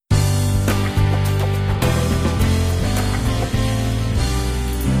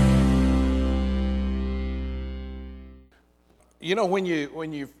You know, when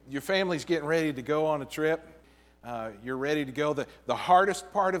your family's getting ready to go on a trip, you're ready to go. The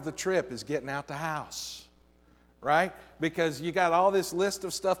hardest part of the trip is getting out the house, right? Because you got all this list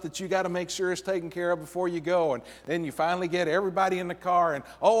of stuff that you got to make sure is taken care of before you go, and then you finally get everybody in the car, and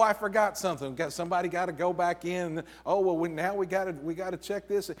I forgot something. Somebody got to go back in. And, now we got to check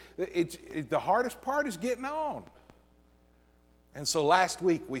this. The hardest part is getting on. And so last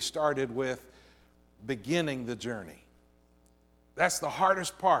week we started with beginning the journey. That's the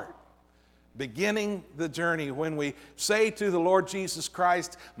hardest part. Beginning the journey, when we say to the Lord Jesus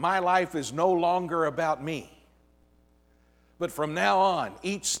Christ, my life is no longer about me. But from now on,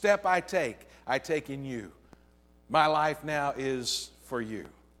 each step I take in you. My life now is for you.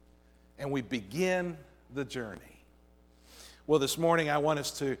 And we begin the journey. Well, this morning I want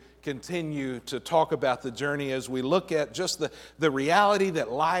us to continue to talk about the journey as we look at just the reality that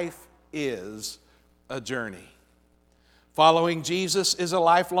life is a journey. Following Jesus is a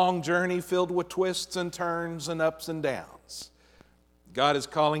lifelong journey filled with twists and turns and ups and downs. God is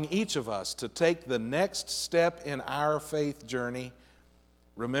calling each of us to take the next step in our faith journey.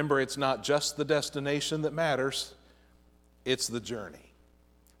 Remember, it's not just the destination that matters, it's the journey.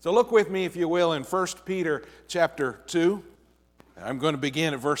 So look with me, if you will, in 1 Peter chapter 2. I'm going to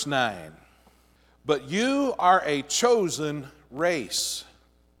begin at verse 9. But you are a chosen race,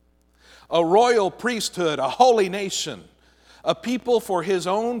 a royal priesthood, a holy nation, a people for his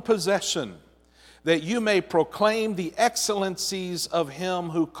own possession, that you may proclaim the excellencies of him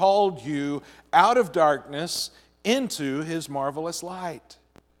who called you out of darkness into his marvelous light.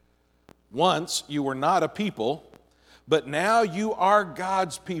 Once you were not a people, but now you are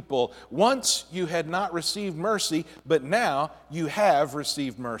God's people. Once you had not received mercy, but now you have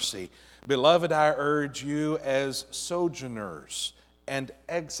received mercy. Beloved, I urge you as sojourners and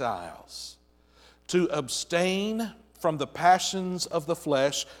exiles to abstain from the passions of the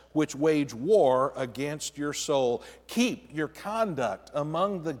flesh which wage war against your soul. Keep your conduct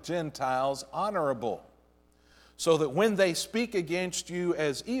among the Gentiles honorable, so that when they speak against you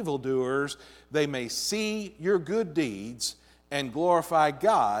as evildoers, they may see your good deeds and glorify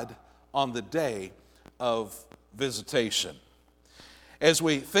God on the day of visitation. As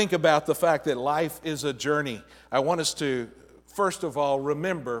we think about the fact that life is a journey, I want us to, first of all,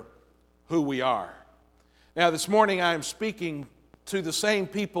 remember who we are. Now, this morning I am speaking to the same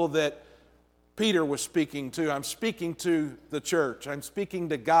people that Peter was speaking to. I'm speaking to the church. I'm speaking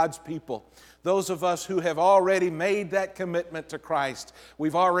to God's people. Those of us who have already made that commitment to Christ.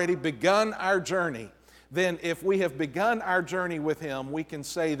 We've already begun our journey. Then if we have begun our journey with Him, we can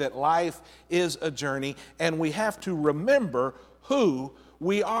say that life is a journey, and we have to remember who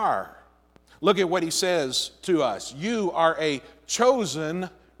we are. Look at what he says to us. You are a chosen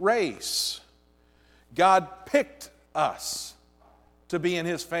race. God picked us to be in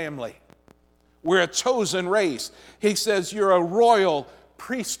His family. We're a chosen race. He says you're a royal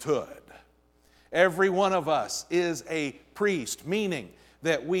priesthood. Every one of us is a priest, meaning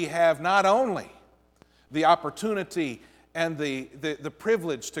that we have not only the opportunity and the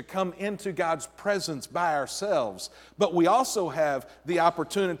privilege to come into God's presence by ourselves, but we also have the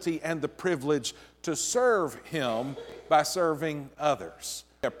opportunity and the privilege to serve Him by serving others.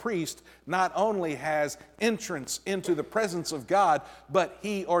 A priest not only has entrance into the presence of God, but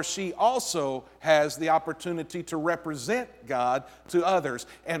he or she also has the opportunity to represent God to others.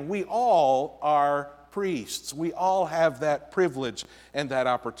 And we all are priests. We all have that privilege and that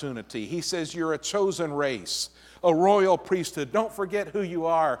opportunity. He says you're a chosen race, a royal priesthood. Don't forget who you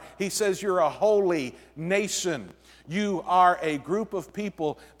are. He says you're a holy nation. You are a group of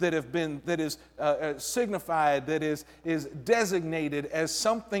people that is signified, that is designated as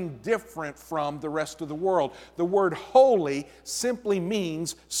something different from the rest of the world. The word holy simply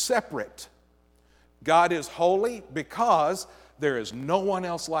means separate. God is holy because there is no one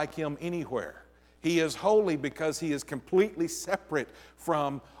else like Him anywhere. He is holy because He is completely separate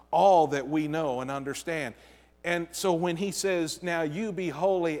from all that we know and understand. And so when He says, now you be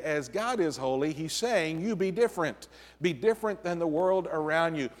holy as God is holy, He's saying you be different. Be different than the world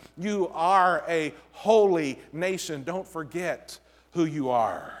around you. You are a holy nation. Don't forget who you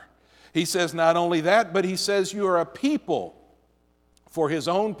are. He says not only that, but He says you are a people for His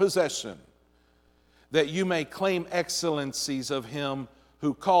own possession, that you may claim excellencies of Him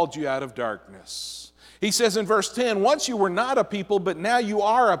who called you out of darkness. He says in verse 10, once you were not a people, but now you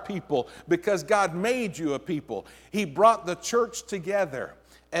are a people because God made you a people. He brought the church together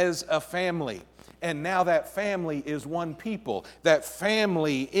as a family. And now that family is one people. That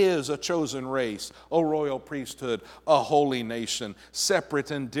family is a chosen race, a royal priesthood, a holy nation,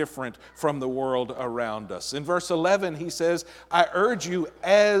 separate and different from the world around us. In verse 11, he says, I urge you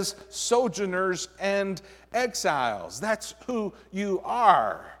as sojourners and exiles. That's who you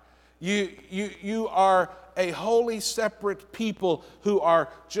are. You are a holy, separate people who are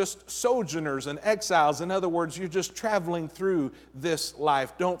just sojourners and exiles. In other words, you're just traveling through this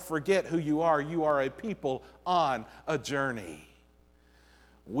life. Don't forget who you are. You are a people on a journey.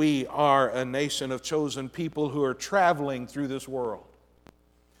 We are a nation of chosen people who are traveling through this world.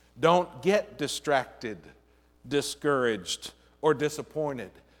 Don't get distracted, discouraged, or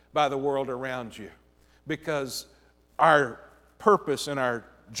disappointed by the world around you, because our purpose and our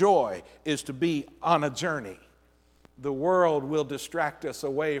joy is to be on a journey. The world will distract us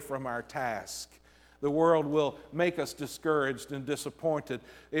away from our task. The world will make us discouraged and disappointed.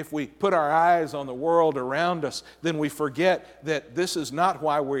 If we put our eyes on the world around us, then we forget that this is not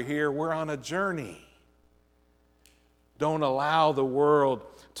why we're here. We're on a journey. Don't allow the world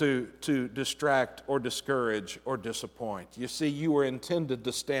to distract or discourage or disappoint. You see, you were intended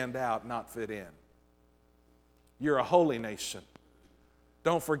to stand out, not fit in. You're a holy nation.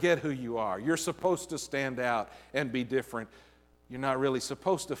 Don't forget who you are. You're supposed to stand out and be different. You're not really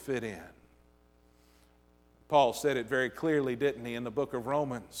supposed to fit in. Paul said it very clearly, didn't he, in the book of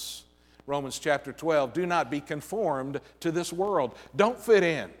Romans? Romans chapter 12, do not be conformed to this world. Don't fit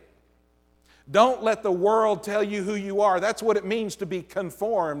in. Don't let the world tell you who you are. That's what it means to be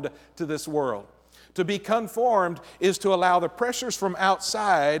conformed to this world. To be conformed is to allow the pressures from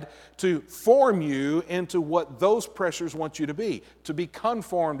outside to form you into what those pressures want you to be. To be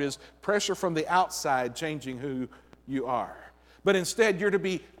conformed is pressure from the outside changing who you are. But instead, you're to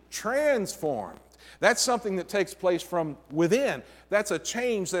be transformed. That's something that takes place from within. That's a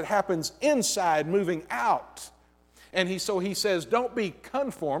change that happens inside, moving out. And so he says, don't be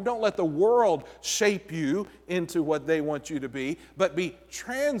conformed. Don't let the world shape you into what they want you to be, but be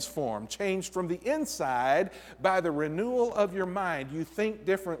transformed, changed from the inside by the renewal of your mind. You think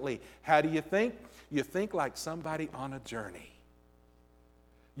differently. How do you think? You think like somebody on a journey.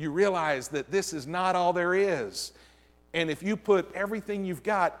 You realize that this is not all there is. And if you put everything you've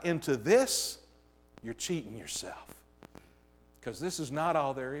got into this, you're cheating yourself. Because this is not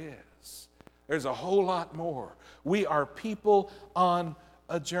all there is. There's a whole lot more. We are people on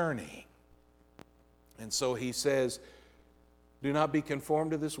a journey. And so he says, do not be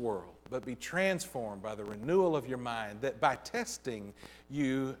conformed to this world, but be transformed by the renewal of your mind, that by testing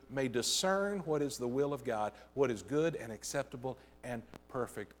you may discern what is the will of God, what is good and acceptable and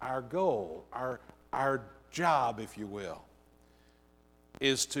perfect. Our goal, our job, if you will,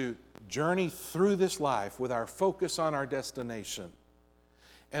 is to journey through this life with our focus on our destination.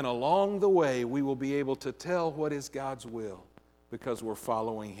 And along the way, we will be able to tell what is God's will because we're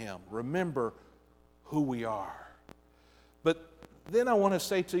following Him. Remember who we are. But then I want to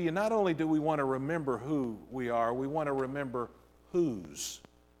say to you, not only do we want to remember who we are, we want to remember whose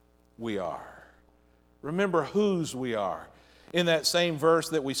we are. Remember whose we are. In that same verse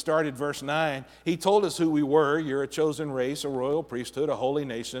that we started, verse 9, he told us who we were. You're a chosen race, a royal priesthood, a holy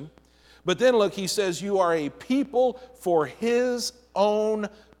nation. But then look, he says you are a people for His own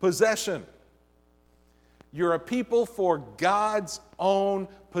possession. You're a people for God's own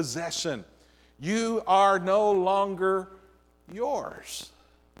possession. You are no longer yours.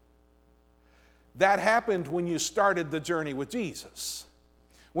 That happened when you started the journey with Jesus.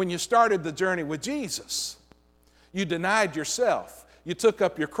 When you started the journey with Jesus, you denied yourself. You took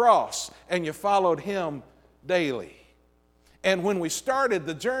up your cross and you followed Him daily. And when we started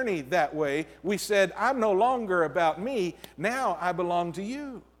the journey that way, we said, I'm no longer about me. Now I belong to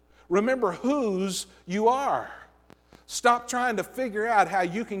you. Remember whose you are. Stop trying to figure out how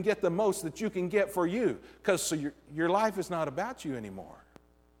you can get the most that you can get for you, because your life is not about you anymore.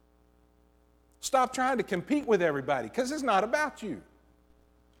 Stop trying to compete with everybody, because it's not about you.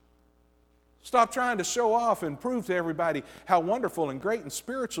 Stop trying to show off and prove to everybody how wonderful and great and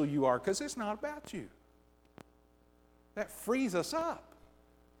spiritual you are, because it's not about you. That frees us up.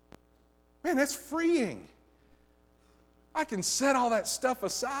 Man, that's freeing. I can set all that stuff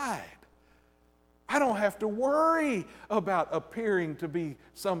aside. I don't have to worry about appearing to be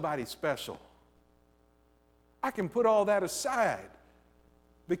somebody special. I can put all that aside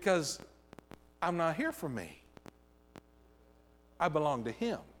because I'm not here for me. I belong to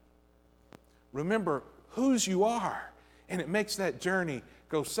Him. Remember whose you are, and it makes that journey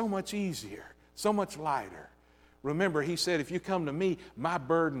go so much easier, so much lighter. Remember, He said, if you come to me, my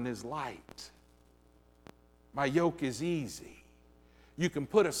burden is light. My yoke is easy. You can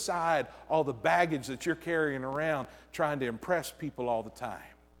put aside all the baggage that you're carrying around trying to impress people all the time.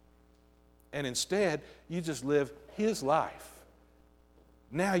 And instead, you just live His life.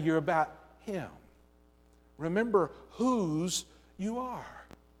 Now you're about Him. Remember whose you are.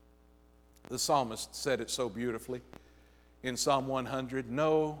 The psalmist said it so beautifully in Psalm 100,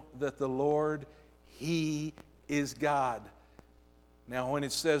 know that the Lord, He is God. Now when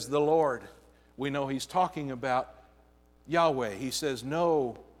it says the Lord, we know he's talking about Yahweh. He says,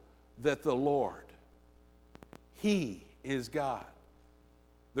 know that the Lord, He is God.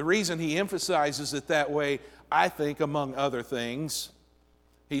 The reason he emphasizes it that way, I think, among other things,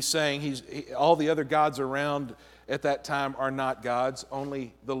 he's saying all the other gods around at that time are not gods,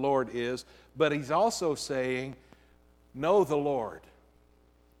 only the Lord is. But he's also saying, know the Lord.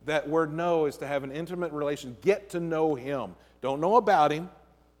 That word know is to have an intimate relation. Get to know Him. Don't know about Him.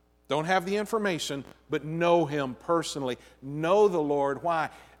 Don't have the information, but know Him personally. Know the Lord. Why?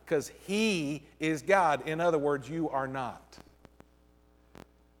 Because He is God. In other words, you are not.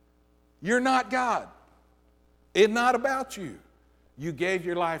 You're not God. It's not about you. You gave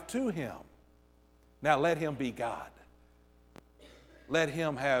your life to Him. Now let Him be God. Let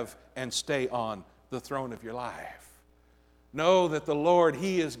Him have and stay on the throne of your life. Know that the Lord,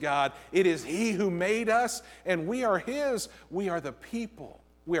 He is God. It is He who made us, and we are His. We are the people.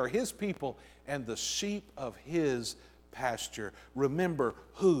 We are His people and the sheep of His pasture. Remember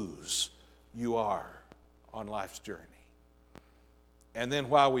whose you are on life's journey. And then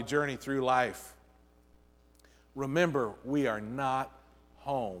while we journey through life, remember we are not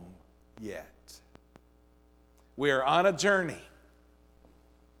home yet. We are on a journey.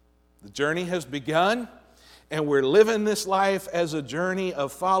 The journey has begun, and we're living this life as a journey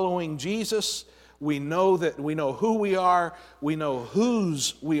of following Jesus. We know who we are. We know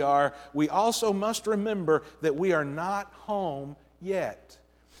whose we are. We also must remember that we are not home yet.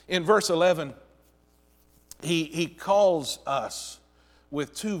 In verse 11, he calls us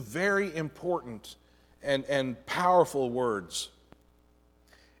with two very important and powerful words.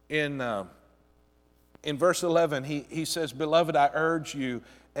 In verse 11, he says, Beloved, I urge you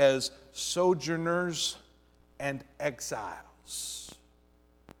as sojourners and exiles.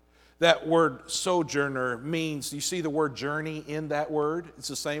 That word sojourner means, you see the word journey in that word? It's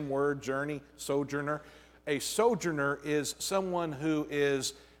the same word, journey, sojourner. A sojourner is someone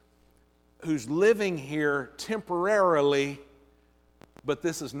who's living here temporarily, but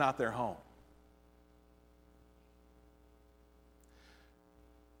this is not their home.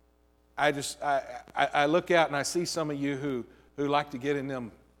 I look out and I see some of you who like to get in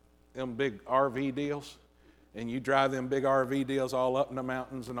them big RV deals, and you drive them big RV deals all up in the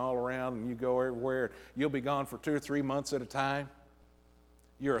mountains and all around, and you go everywhere. You'll be gone for 2 or 3 months at a time.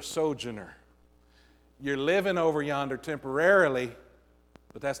 You're a sojourner. You're living over yonder temporarily,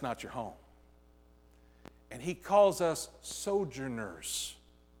 but that's not your home. And he calls us sojourners.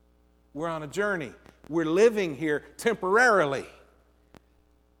 We're on a journey. We're living here temporarily,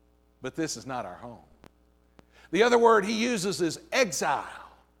 but this is not our home. The other word he uses is exile.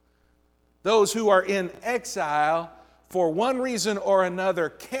 Those who are in exile, for one reason or another,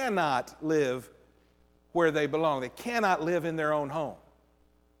 cannot live where they belong. They cannot live in their own home.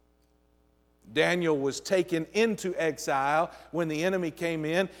 Daniel was taken into exile when the enemy came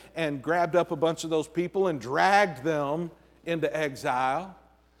in and grabbed up a bunch of those people and dragged them into exile.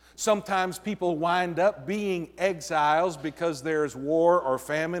 Sometimes people wind up being exiles because there's war or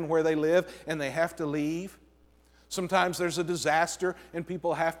famine where they live and they have to leave. Sometimes there's a disaster and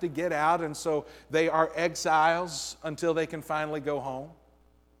people have to get out, and so they are exiles until they can finally go home.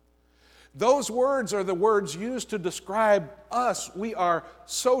 Those words are the words used to describe us. We are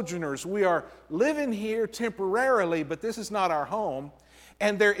sojourners. We are living here temporarily, but this is not our home.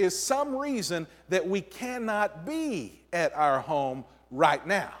 And there is some reason that we cannot be at our home right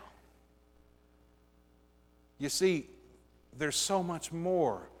now. You see, there's so much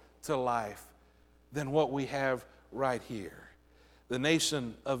more to life than what we have right here. The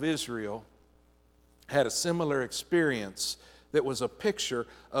nation of Israel had a similar experience that was a picture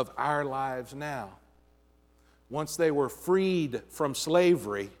of our lives now. Once they were freed from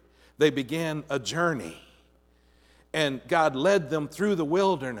slavery, they began a journey. And God led them through the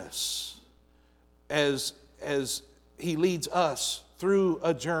wilderness as He leads us through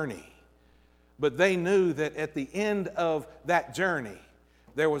a journey. But they knew that at the end of that journey,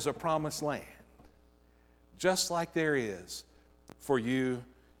 there was a promised land, just like there is for you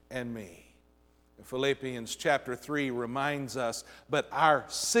and me. Philippians chapter 3 reminds us, but our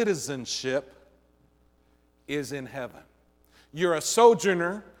citizenship is in heaven. You're a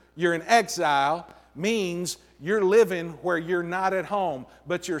sojourner, you're in exile, means you're living where you're not at home,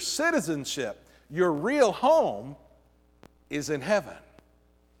 but your citizenship, your real home, is in heaven.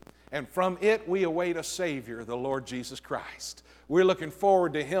 And from it we await a Savior, the Lord Jesus Christ. We're looking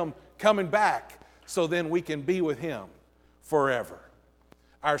forward to Him coming back so then we can be with Him forever.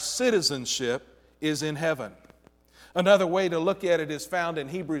 Our citizenship is in heaven. Another way to look at it is found in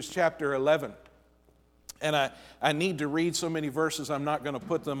Hebrews chapter 11. And I need to read so many verses, I'm not going to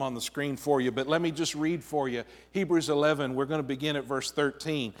put them on the screen for you, but let me just read for you. Hebrews 11, we're going to begin at verse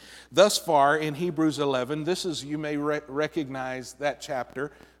 13. Thus far in Hebrews 11, this is, you may recognize that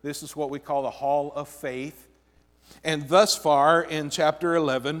chapter. This is what we call the Hall of Faith. And thus far in chapter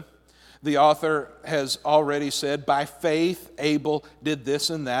 11, the author has already said, by faith Abel did this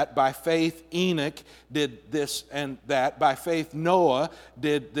and that. By faith Enoch did this and that. By faith Noah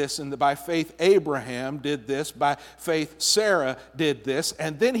did this and that. By faith Abraham did this. By faith Sarah did this.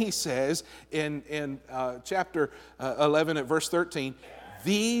 And then he says in chapter 11 at verse 13,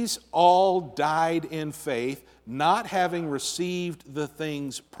 these all died in faith, not having received the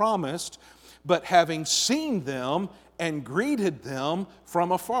things promised, but having seen them and greeted them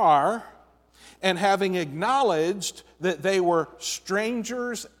from afar, and having acknowledged that they were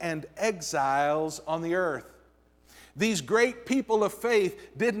strangers and exiles on the earth. These great people of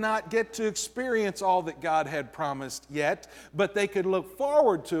faith did not get to experience all that God had promised yet, but they could look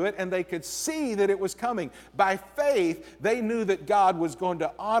forward to it and they could see that it was coming. By faith, they knew that God was going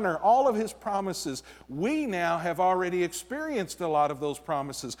to honor all of His promises. We now have already experienced a lot of those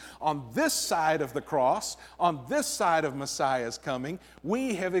promises. On this side of the cross, on this side of Messiah's coming,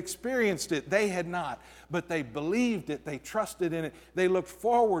 we have experienced it. They had not, but they believed it, they trusted in it, they looked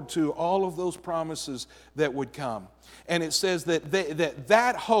forward to all of those promises that would come. And it says that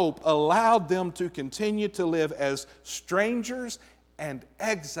that hope allowed them to continue to live as strangers and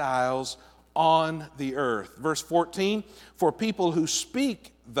exiles on the earth. Verse 14, for people who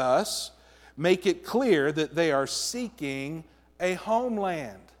speak thus make it clear that they are seeking a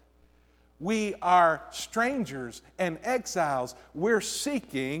homeland. We are strangers and exiles. We're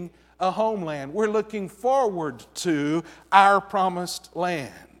seeking a homeland. We're looking forward to our promised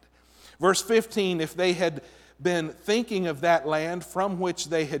land. Verse 15, if they had been thinking of that land from which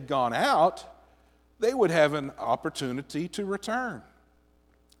they had gone out, they would have an opportunity to return.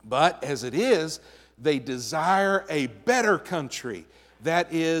 But as it is, they desire a better country,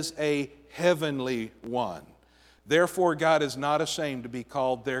 that is a heavenly one. Therefore, God is not ashamed to be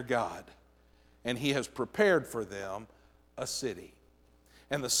called their God, and He has prepared for them a city.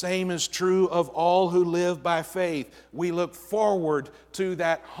 And the same is true of all who live by faith. We look forward to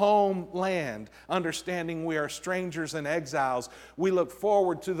that homeland, understanding we are strangers and exiles. We look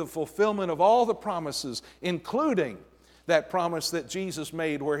forward to the fulfillment of all the promises, including that promise that Jesus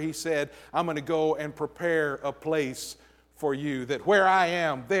made where He said, I'm going to go and prepare a place for you, that where I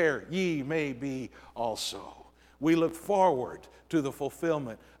am, there ye may be also. We look forward to the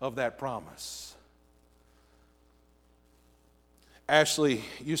fulfillment of that promise. Ashley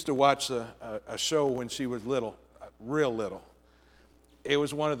used to watch a show when she was little, real little. It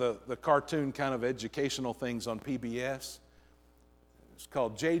was one of the cartoon kind of educational things on PBS. It's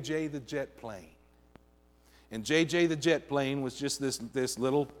called J.J. the Jet Plane. And J.J. the Jet Plane was just this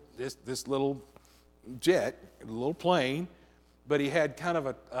little jet, a little plane, but he had kind of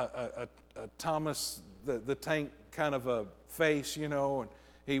a Thomas the Tank kind of a face, you know, and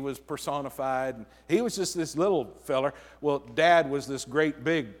he was personified. And he was just this little feller. Well, Dad was this great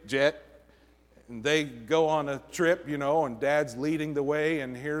big jet. And they go on a trip, you know, and Dad's leading the way.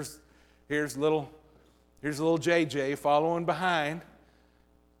 And here's little JJ following behind.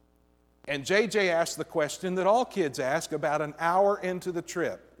 And JJ asked the question that all kids ask about an hour into the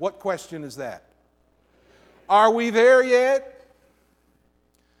trip. What question is that? Are we there yet?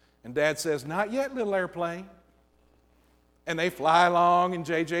 And Dad says, not yet, little airplane. And they fly along, and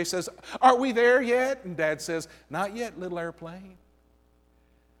JJ says, are we there yet? And Dad says, not yet, little airplane.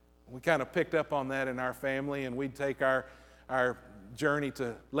 We kind of picked up on that in our family, and we'd take our journey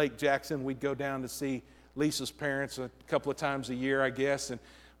to Lake Jackson. We'd go down to see Lisa's parents a couple of times a year, I guess, and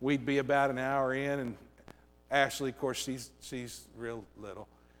we'd be about an hour in, and Ashley, of course, she's real little.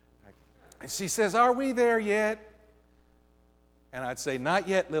 And she says, are we there yet? And I'd say, not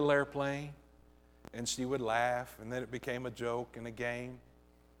yet, little airplane. And she would laugh, and then it became a joke and a game.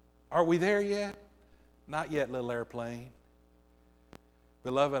 Are we there yet? Not yet, little airplane.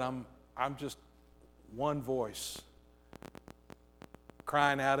 Beloved, I'm just one voice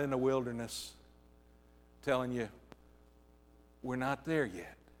crying out in the wilderness, telling you, we're not there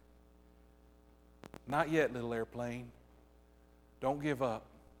yet. Not yet, little airplane. Don't give up.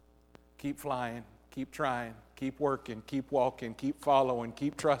 Keep flying. keep trying, keep working, keep walking, keep following,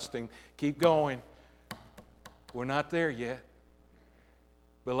 keep trusting, keep going. We're not there yet.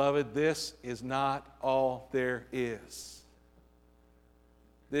 Beloved, this is not all there is.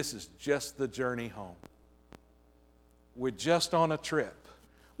 This is just the journey home. We're just on a trip.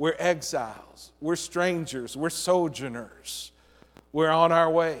 We're exiles. We're strangers. We're sojourners. We're on our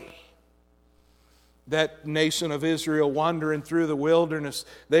way. That nation of Israel wandering through the wilderness,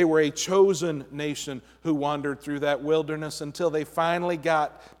 they were a chosen nation who wandered through that wilderness until they finally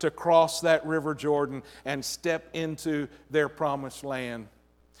got to cross that river Jordan and step into their promised land.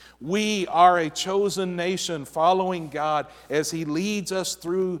 We are a chosen nation following God as He leads us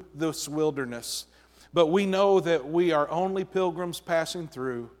through this wilderness. But we know that we are only pilgrims passing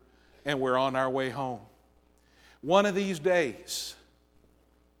through, and we're on our way home. One of these days,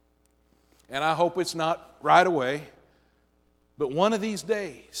 and I hope it's not right away, but one of these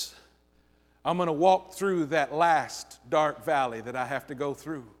days, I'm going to walk through that last dark valley that I have to go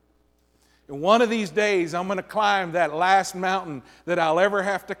through. And one of these days, I'm going to climb that last mountain that I'll ever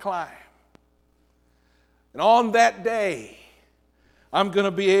have to climb. And on that day, I'm going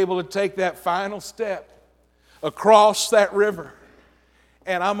to be able to take that final step across that river.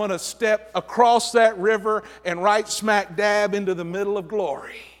 And I'm going to step across that river and right smack dab into the middle of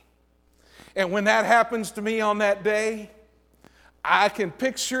glory. And when that happens to me on that day, I can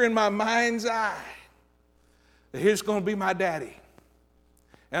picture in my mind's eye that here's going to be my daddy.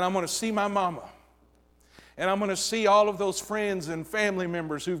 And I'm going to see my mama. And I'm going to see all of those friends and family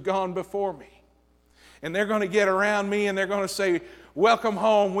members who've gone before me. And they're going to get around me and they're going to say, welcome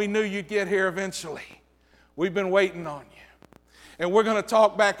home. We knew you'd get here eventually. We've been waiting on you. And we're going to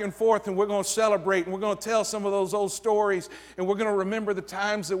talk back and forth and we're going to celebrate and we're going to tell some of those old stories and we're going to remember the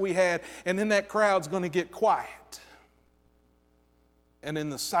times that we had. And then that crowd's going to get quiet. And in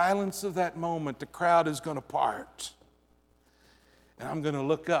the silence of that moment, the crowd is going to part. And I'm going to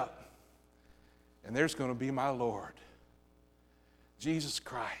look up, and there's going to be my Lord, Jesus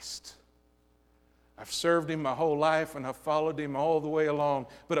Christ. I've served Him my whole life, and I've followed Him all the way along,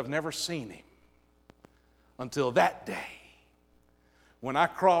 but I've never seen Him until that day when I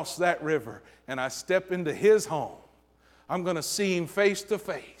cross that river and I step into His home. I'm going to see Him face to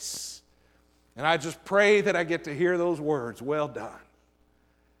face. And I just pray that I get to hear those words, well done,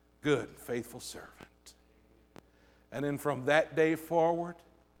 good, faithful servant. And then from that day forward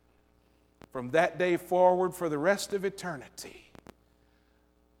for the rest of eternity,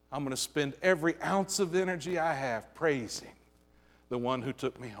 I'm going to spend every ounce of energy I have praising the one who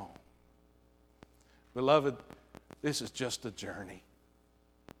took me home. Beloved, this is just a journey.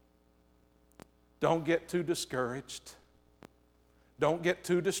 Don't get too discouraged. Don't get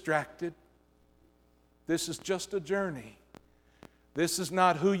too distracted. This is just a journey. This is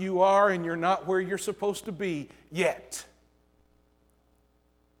not who you are, and you're not where you're supposed to be yet.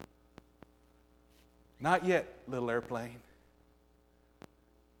 Not yet, little airplane.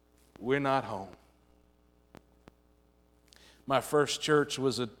 We're not home. My first church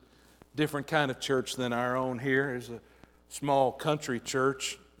was a different kind of church than our own here. It's a small country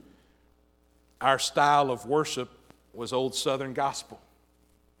church. Our style of worship was old Southern gospel.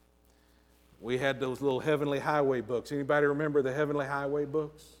 We had those little Heavenly Highway books. Anybody remember the Heavenly Highway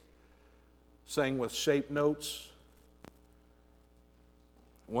books? Sang with shape notes.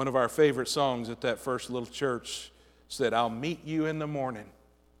 One of our favorite songs at that first little church said, I'll meet you in the morning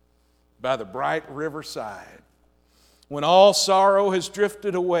by the bright riverside. When all sorrow has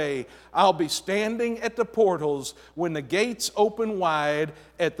drifted away, I'll be standing at the portals when the gates open wide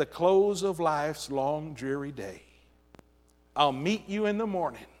at the close of life's long dreary day. I'll meet you in the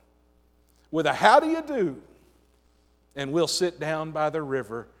morning with a how do you do, and we'll sit down by the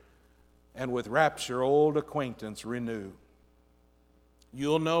river and with rapture old acquaintance renew.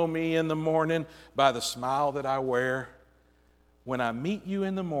 You'll know me in the morning by the smile that I wear when I meet you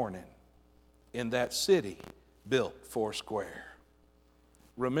in the morning in that city built foursquare.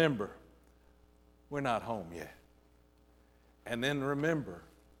 Remember, we're not home yet. And then remember,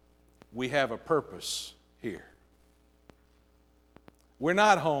 we have a purpose here. We're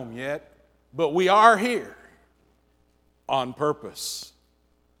not home yet, but we are here on purpose.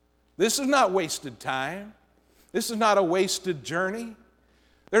 This is not wasted time. This is not a wasted journey.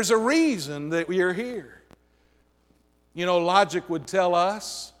 There's a reason that we are here. You know, logic would tell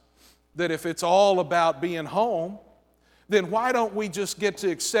us that if it's all about being home, then why don't we just get to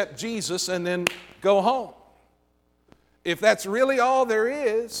accept Jesus and then go home? If that's really all there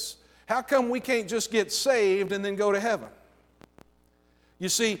is, how come we can't just get saved and then go to heaven? You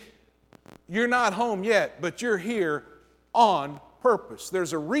see, you're not home yet, but you're here on purpose.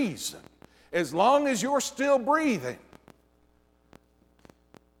 There's a reason. As long as you're still breathing,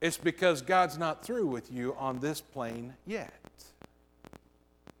 it's because God's not through with you on this plane yet.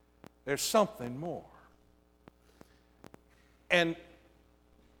 There's something more. And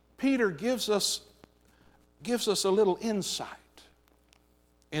Peter gives us a little insight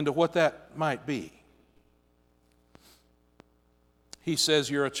into what that might be. He says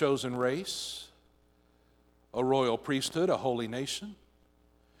you're a chosen race, a royal priesthood, a holy nation.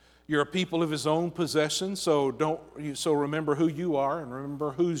 You're a people of his own possession, so remember who you are and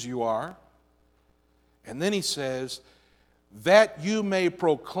remember whose you are. And then he says, that you may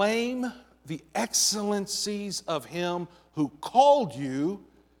proclaim the excellencies of him who called you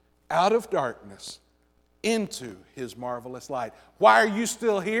out of darkness into his marvelous light. Why are you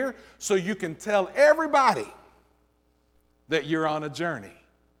still here? So you can tell everybody that you're on a journey.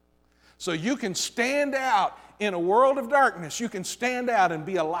 So you can stand out in a world of darkness. You can stand out and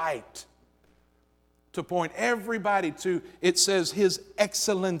be a light to point everybody to, it says, his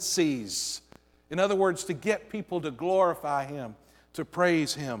excellencies. In other words, to get people to glorify him, to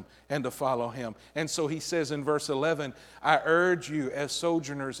praise him, and to follow him. And so he says in verse 11, I urge you as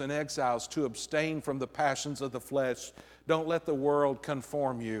sojourners and exiles to abstain from the passions of the flesh. Don't let the world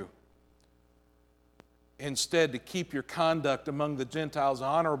conform you. Instead, to keep your conduct among the Gentiles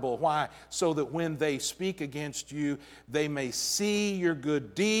honorable. Why? So that when they speak against you, they may see your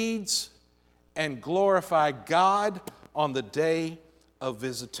good deeds and glorify God on the day of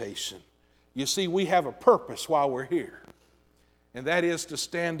visitation. You see, we have a purpose while we're here. And that is to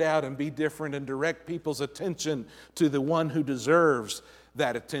stand out and be different and direct people's attention to the one who deserves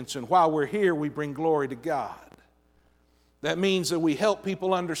that attention. While we're here, we bring glory to God. That means that we help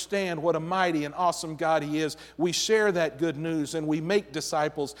people understand what a mighty and awesome God he is. We share that good news and we make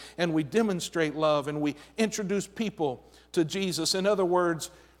disciples and we demonstrate love and we introduce people to Jesus. In other words,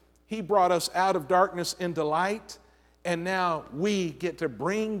 he brought us out of darkness into light, and now we get to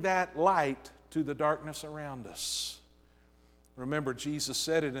bring that light to the darkness around us. Remember, Jesus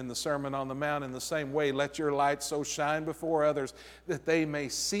said it in the Sermon on the Mount in the same way, let your light so shine before others that they may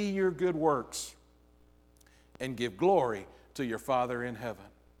see your good works and give glory to your Father in heaven.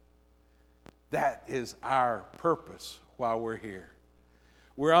 That is our purpose while we're here.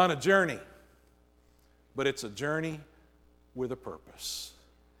 We're on a journey, but it's a journey with a purpose.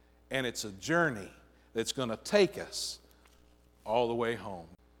 And it's a journey that's going to take us all the way home.